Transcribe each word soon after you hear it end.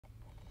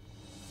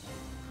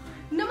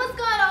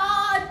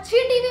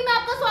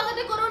आपका स्वागत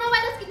है। कोरोना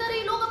वायरस की तरह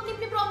ये लोग अपनी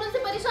अपनी प्रॉब्लम से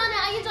परेशान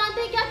हैं। आइए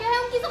जानते हैं क्या क्या है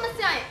उनकी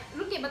समस्याएं।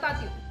 रुकिए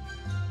बताती हूँ।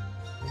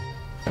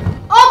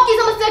 आपकी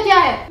समस्या क्या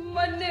है?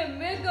 मने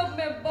मेकअप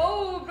में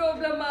बहुत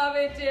प्रॉब्लम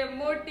आवे छे,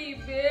 मोटी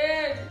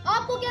फेस।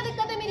 आपको क्या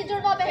दिक्कत है मेरी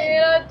जुड़वा बहन?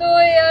 मेरा तो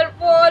हेयर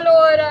फॉल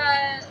हो रहा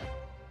है।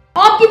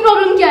 आपकी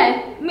प्रॉब्लम क्या है?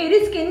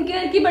 मेरी स्किन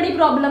केयर की बड़ी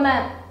प्रॉब्लम है।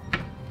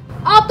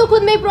 आप तो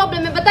खुद में ही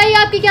प्रॉब्लम है, बताइए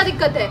आपकी क्या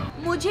दिक्कत है?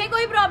 मुझे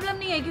कोई प्रॉब्लम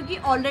नहीं है क्योंकि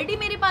ऑलरेडी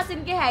मेरे पास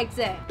इनके हैक्स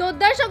है। तो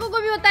दर्शकों को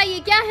भी बताइए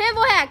क्या है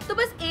वो हैक। तो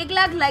बस 1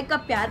 लाख लाइक का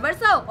प्यार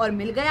बरसाओ और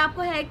मिल गए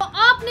आपको हैक। तो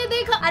आपने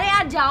देखा? अरे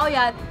यार जाओ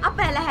यार, अब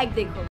पहला हैक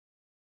देखो।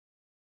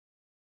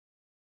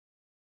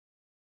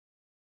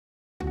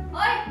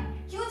 ओए,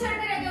 क्यों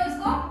चढ़ते रहते हो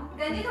उसको?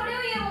 गंदी थोड़ी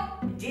हुई है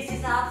वो। जिस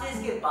हिसाब से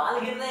इसके बाल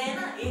गिर रहे हैं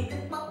ना, एक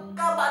दिन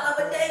पक्का बाला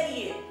बन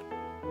जाएगी ये।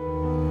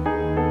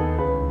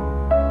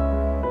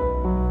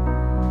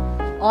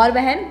 और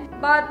बहन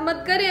बात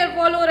मत कर, हेयर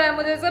फॉल हो रहा है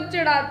मुझे, सब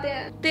चिढ़ाते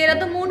हैं। तेरा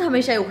तो मूड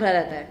हमेशा ही उखड़ा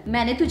रहता है।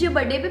 मैंने तुझे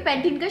बर्थडे पे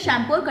पैंटीन का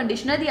शैम्पू और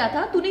कंडीशनर दिया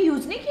था, तूने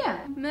यूज नहीं किया।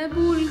 मैं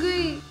भूल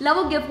गई। ला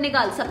वो गिफ्ट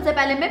निकाल। सबसे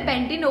पहले मैं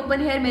पैंटीन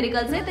ओपन हेयर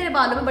मेरिकल से तेरे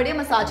बालों में बढ़िया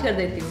मसाज कर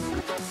देती हूँ।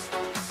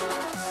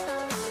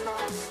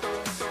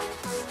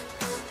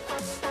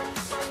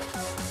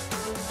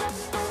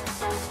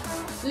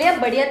 ले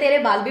अब बढ़िया तेरे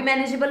बाल भी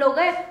मैनेजेबल हो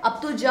गए। अब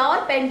तू जा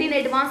और Pantene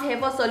advance hair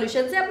wash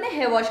solution से अपने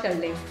हेयर वॉश कर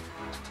ले।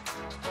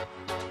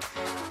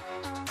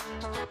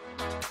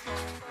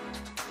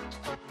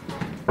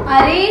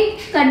 अरे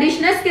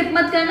कंडीशनर स्किप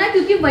मत करना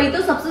क्योंकि वही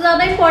तो सबसे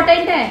ज्यादा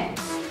इम्पोर्टेंट है।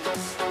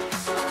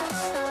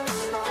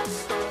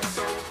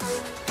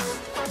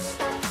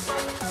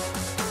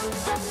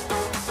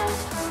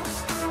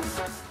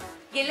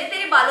 ये ले,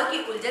 तेरे बालों की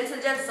उलझन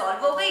सुलझन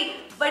सॉल्व हो गई,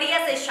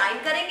 बढ़िया से शाइन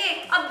करेंगे।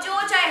 अब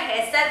जो चाहे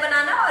हेयर स्टाइल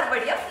बनाना और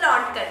बढ़िया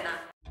फ्लॉन्ट करना।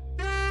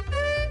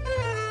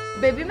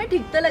 बेबी मैं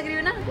ठीक तो लग रही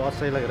हूँ ना? बहुत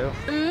सही लग रहे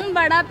हो।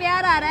 बड़ा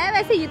प्यार आ रहा है।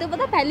 वैसे ये तो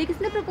पता पहले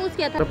किसने प्रपोज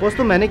किया था? प्रपोज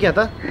तो मैंने किया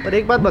था, पर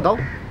एक बात बताओ,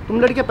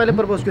 तुम लड़कियां पहले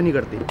प्रपोज क्यों नहीं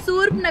करती?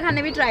 सूर्पनखा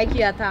ने भी ट्राई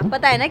किया था,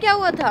 पता है ना क्या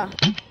हुआ था?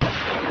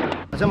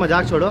 अच्छा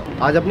मजाक छोड़ो,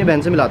 आज अपनी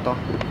बहन से मिलाता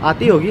हूँ,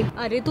 आती होगी।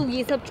 अरे तू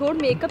ये सब छोड़,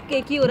 मेकअप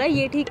केकी हो रहा है,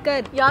 ये ठीक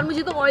कर। यार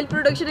मुझे तो ऑयल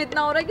प्रोडक्शन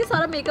इतना हो रहा है कि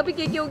सारा मेकअप ही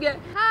केकी हो गया है।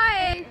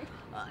 हाय,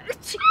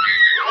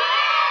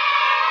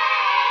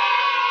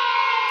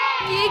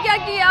 ये क्या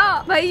किया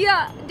भैया?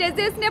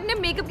 जैसे इसने अपने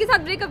मेकअप के साथ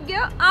ब्रेकअप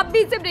किया, आप भी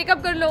इससे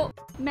ब्रेकअप कर लो।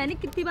 मैंने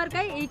कितनी बार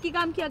कहा एक ही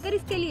काम किया कर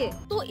इसके लिए।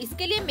 तो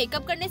इसके लिए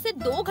मेकअप करने से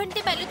 2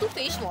 घंटे पहले तू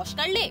फेस वॉश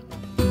कर ले।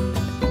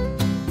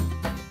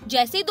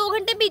 जैसे ही 2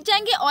 घंटे बीत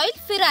जाएंगे ऑयल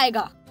फिर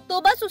आएगा,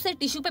 तो बस उसे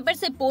टिश्यू पेपर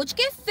से पोंछ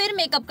के फिर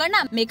मेकअप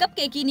करना। मेकअप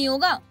केकी नहीं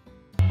होगा।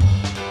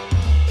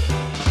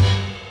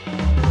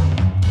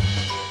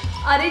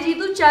 अरे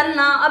जीतू चल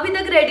ना, अभी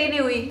तक रेडी नहीं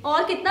हुई।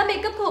 और कितना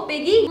मेकअप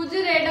थोपेगी?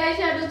 मुझे रेड आई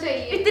शेडो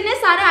चाहिए। इतने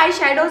सारे आई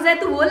शेडोज है,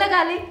 तू वो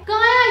लगा ले।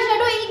 कहाँ है आई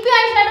शेडो? एक भी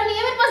आई शेडो नहीं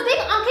है मेरे पास। देख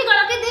आंखें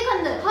गड़ा के देख,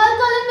 अंदर हर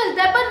कलर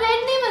मिलता है पर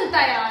रेड नहीं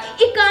मिलता यार।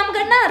 एक काम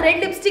करना, रेड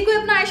लिपस्टिक को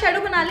अपना आई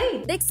शेडो बना ले।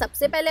 देख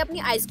सबसे पहले अपनी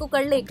आईज को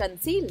कर ले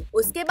कंसील।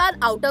 उसके बाद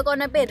आउटर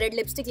कॉर्नर पे रेड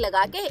लिपस्टिक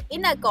लगा के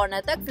इनर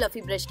कॉर्नर तक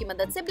फ्लफी ब्रश की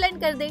मदद से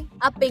ब्लेंड कर दे।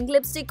 अब पिंक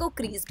लिपस्टिक को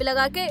क्रीज पे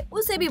लगा के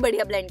उसे भी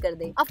बढ़िया ब्लेंड कर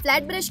दे। अब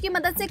फ्लैट ब्रश की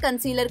मदद से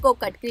कंसीलर को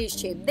कट क्रीज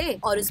शेप दे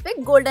और उस पे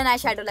गोल्डन आई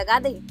शेडो लगा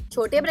दे।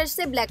 छोटे ब्रश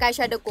से ब्लैक आई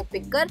शेडो को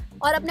पिक कर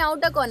और अपने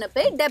आउटर कॉर्नर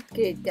पे डेप्थ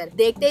क्रिएट कर।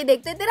 देखते ही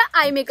देखते तेरा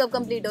आई मेकअप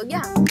कंप्लीट हो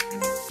गया।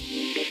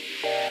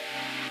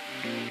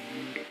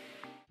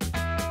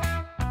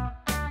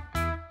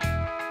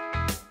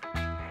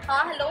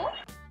 हाँ हेलो।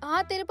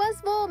 हाँ तेरे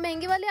पास वो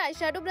महंगे वाले आई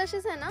शेडो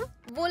ब्रशेस है ना,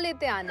 वो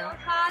लेते आना।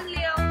 हाँ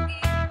ले आऊंगी।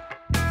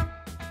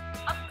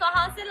 अब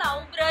कहाँ से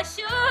लाऊं ब्रश?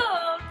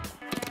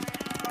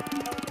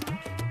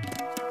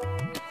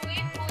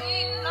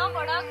 इतना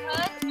बड़ा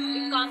घर।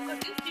 एक काम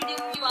करती हूँ, सीढ़ी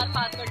की दीवार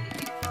पार कर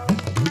लेती हूँ।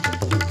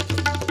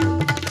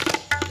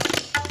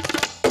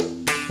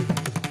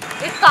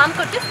 एक काम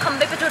करती हूँ,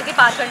 खंबे पे चढ़ के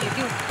पार कर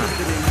लेती हूँ।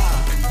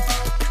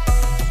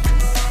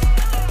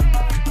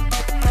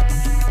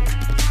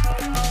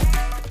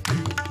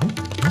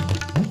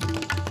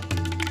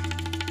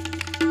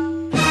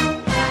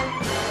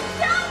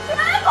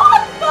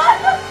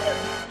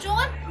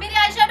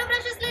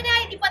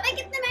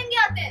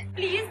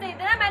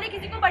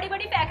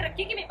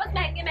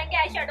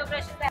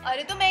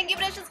 अरे तो महंगे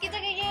ब्रशेस की जगह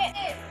ये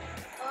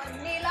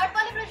नेल आर्ट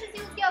वाले ब्रशेस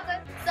यूज किया कर।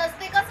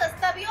 सस्ते का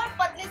सस्ता भी और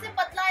पतले से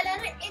पतला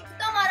आईलाइनर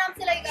एकदम आराम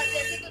से लगेगा।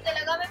 जैसे तुझे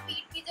लगा मैं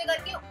पीठ पीछे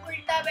करके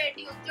उल्टा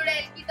बैठी हूँ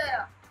चुड़ैल की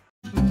तरह।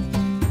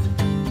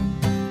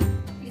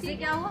 इसे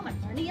क्या हुआ? मत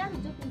नहीं यार,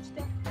 मुझे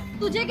पूछते।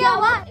 तुझे क्या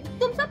हुआ?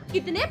 तुम सब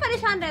कितने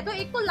परेशान रहते हो।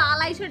 एक को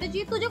लाल आई शेडो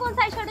चाहिए, तुझे कौन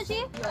सा आई शेडो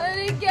चाहिए?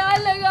 अरे क्या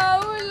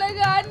लगाऊं,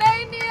 लगाना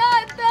ही नहीं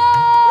आता।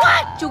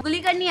 चुगली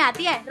करनी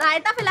आती है,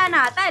 रायता फैलाना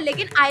आता है,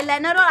 लेकिन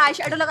आईलाइनर और आई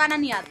शेडो लगाना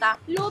नहीं आता।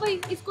 लो भाई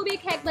इसको भी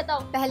एक हैक बताओ।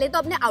 पहले तो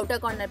अपने आउटर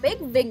कॉर्नर पे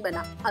एक विंग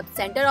बना। अब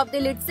सेंटर ऑफ द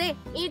लिड से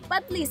एक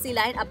पतली सी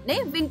लाइन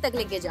अपने विंग तक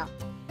लेके जा।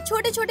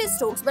 छोटे छोटे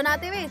स्ट्रोक्स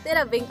बनाते हुए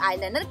तेरा विंग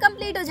आईलाइनर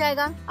कंप्लीट हो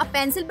जाएगा। अब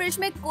पेंसिल ब्रश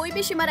में कोई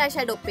भी शिमर आई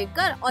शेडो पिक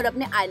कर और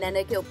अपने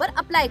आईलाइनर के ऊपर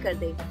अप्लाई कर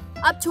दे।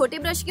 अब छोटे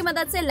ब्रश की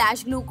मदद से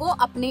लैश ग्लू को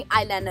अपने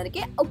आईलाइनर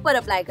के ऊपर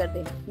अप्लाई कर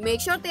दे।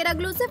 मेक श्योर तेरा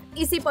ग्लू सिर्फ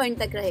इसी पॉइंट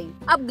तक रहे।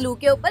 अब ग्लू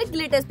के ऊपर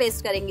ग्लिटर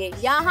पेस्ट करेंगे।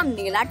 यहाँ हम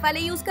नेल आर्ट वाले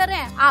यूज कर रहे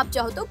हैं, आप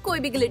चाहो तो कोई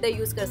भी ग्लिटर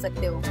यूज कर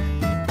सकते हो।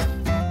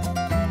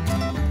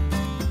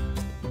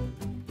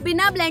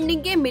 बिना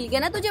ब्लेंडिंग के मिल गया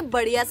ना तुझे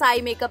बढ़िया सा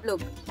आई मेकअप लुक।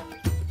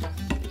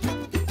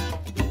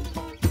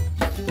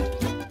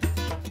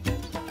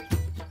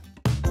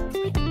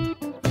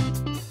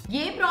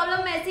 ये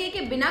प्रॉब्लम ऐसी है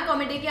कि बिना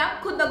कॉमेडी के आप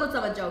खुद ब खुद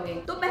समझ जाओगे।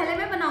 तो पहले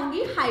मैं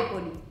बनाऊंगी हाई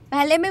पोनी।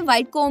 पहले मैं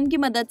व्हाइट कोम की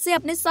मदद से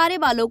अपने सारे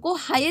बालों को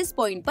हाईएस्ट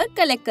पॉइंट पर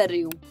कलेक्ट कर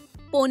रही हूँ।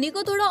 पोनी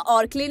को थोड़ा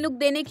और क्लीन लुक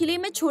देने के लिए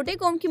मैं छोटे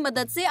कोम की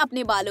मदद से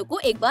अपने बालों को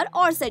एक बार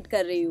और सेट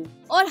कर रही हूँ।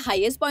 और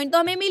हाईएस्ट पॉइंट तो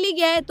हमें मिल ही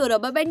गया है, तो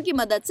रबर बैंड की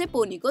मदद से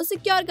पोनी को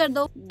सिक्योर कर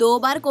दो। 2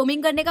 बार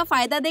कोमिंग करने का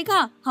फायदा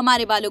देखा,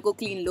 हमारे बालों को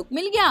क्लीन लुक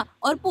मिल गया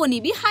और पोनी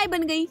भी हाई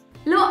बन गई।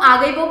 लो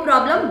आ गई वो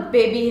प्रॉब्लम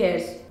बेबी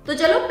हेयर्स। तो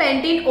चलो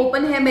पैंटीन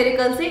ओपन है मेरे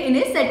कल से,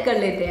 इन्हें सेट कर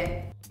लेते हैं।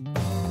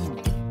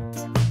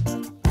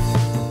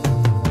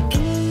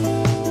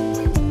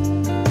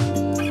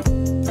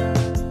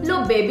 लो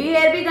बेबी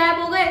हेयर भी गायब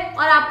हो गए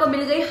और आपको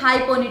मिल गई हाई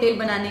पोनीटेल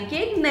बनाने की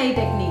एक नई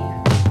टेक्निक।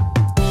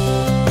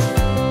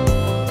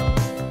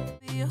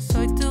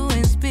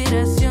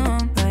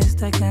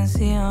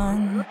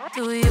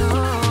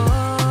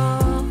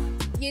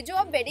 ये जो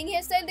आप वेडिंग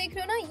हेयर स्टाइल देख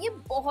रहे हो ना, ये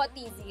बहुत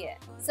इजी है।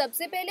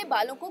 सबसे पहले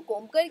बालों को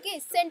कोम्ब करके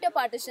सेंटर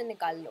पार्टीशन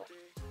निकाल लो,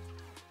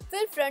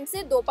 फिर फ्रंट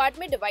से 2 पार्ट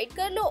में डिवाइड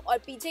कर लो और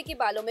पीछे के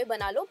बालों में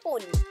बना लो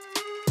पोनी।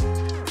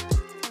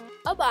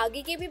 अब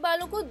आगे के भी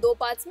बालों को 2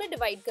 पार्ट्स में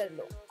डिवाइड कर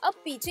लो। अब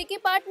पीछे के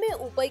पार्ट में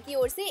ऊपर की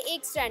ओर से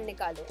एक स्ट्रैंड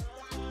निकालो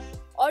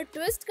और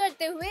ट्विस्ट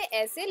करते हुए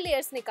ऐसे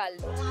लेयर्स निकाल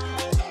लो।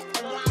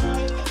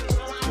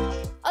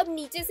 अब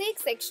नीचे से एक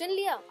सेक्शन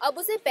लिया, अब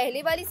उसे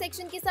पहले वाली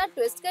सेक्शन के साथ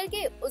ट्विस्ट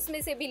करके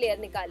उसमें से भी लेयर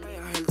निकाल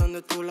लिया।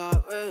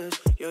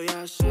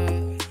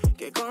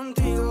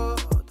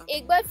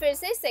 एक बार फिर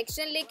से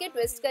सेक्शन लेके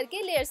ट्विस्ट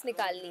करके लेयर्स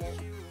निकालनी है।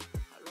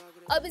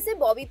 अब इसे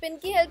बॉबी पिन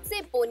की हेल्प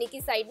से पोनी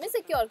की साइड में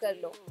सिक्योर कर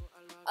लो।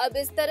 अब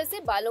इस तरह से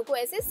बालों को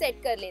ऐसे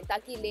सेट कर लें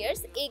ताकि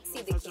लेयर्स एक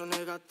सी दिखें।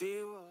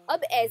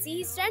 अब ऐसी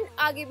ही स्ट्रैंड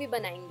आगे भी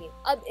बनाएंगे।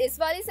 अब इस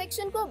वाले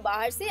सेक्शन को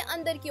बाहर से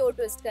अंदर की ओर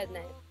ट्विस्ट करना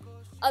है।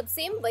 अब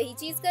सेम वही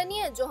चीज करनी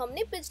है जो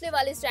हमने पिछले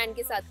वाले स्ट्रैंड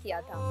के साथ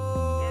किया था।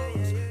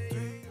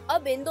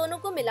 अब इन दोनों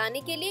को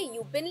मिलाने के लिए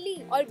यू पिन ली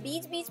और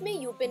बीच बीच में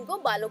यू पिन को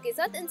बालों के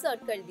साथ इंसर्ट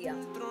कर दिया।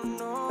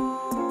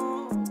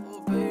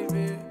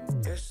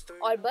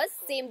 और बस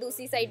सेम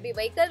दूसरी साइड भी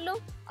वही कर लो।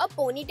 अब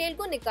पोनी टेल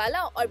को निकाला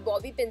और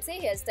बॉबी पिन से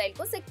हेयर स्टाइल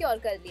को सिक्योर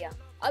कर दिया।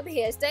 अब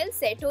हेयर स्टाइल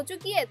सेट हो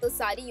चुकी है तो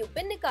सारी यू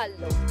पिन निकाल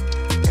लो।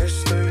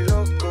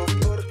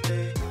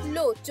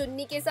 लो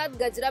चुन्नी के साथ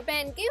गजरा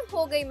पहन के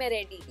हो गई मैं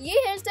रेडी। ये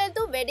हेयर स्टाइल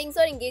तो वेडिंग्स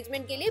और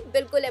एंगेजमेंट के लिए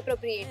बिल्कुल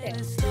अप्रोप्रिएट है।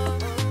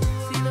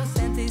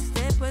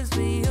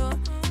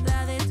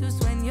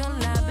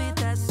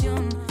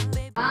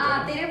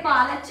 तेरे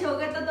बाल अच्छे हो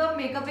गए तो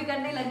मेकअप भी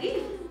करने लगी।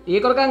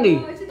 एक और कहाँ गई?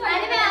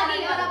 पहले मैं आ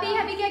गई और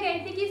अभी क्या कह रही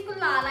थी कि इसको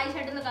लाल आई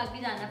शेडो लगा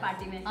के जाना है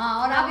पार्टी में। हाँ,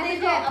 और आप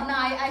देखो अपना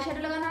आई शेडो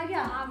लगाना आ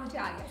गया। हाँ मुझे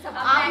आ गया।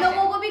 आप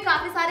लोगों को भी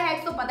काफी सारे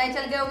हैक्स तो पता ही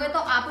चल गए होंगे, तो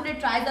आप उन्हें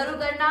ट्राई जरूर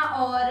करना।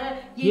 और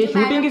ये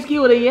शूटिंग किसकी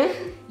हो रही है?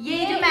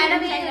 ये जो मैडम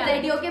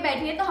रेडी होके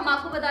बैठी है, तो हम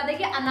आपको बता दें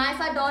कि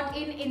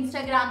anaysa.in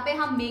इंस्टाग्राम पे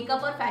हम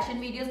मेकअप और फैशन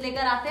वीडियोस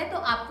लेकर आते हैं, तो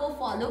आपको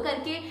फॉलो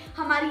करके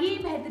हमारी ये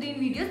बेहतरीन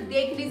वीडियोस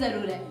देखनी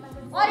जरूर है।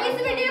 और इस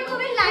वीडियो को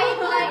भी लाइक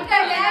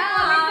कर देना,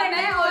 कमेंट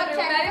करना और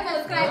चैनल को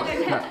सब्सक्राइब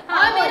करना।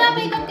 और मेरा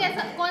मेकअप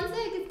कैसा, कौन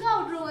सा किसका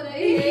आउटरो हो रहा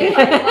है?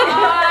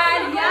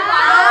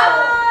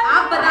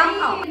 आप बादाम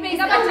खाओ।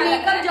 मेकअप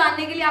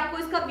जानने के लिए आपको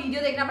इसका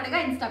वीडियो देखना पड़ेगा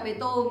इंस्टा पे।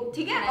 तो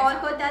ठीक है, और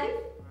कोई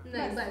तारीफ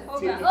नहीं, बस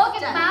ओके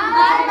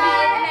बाय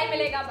बाय। नहीं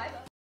मिलेगा, बाय।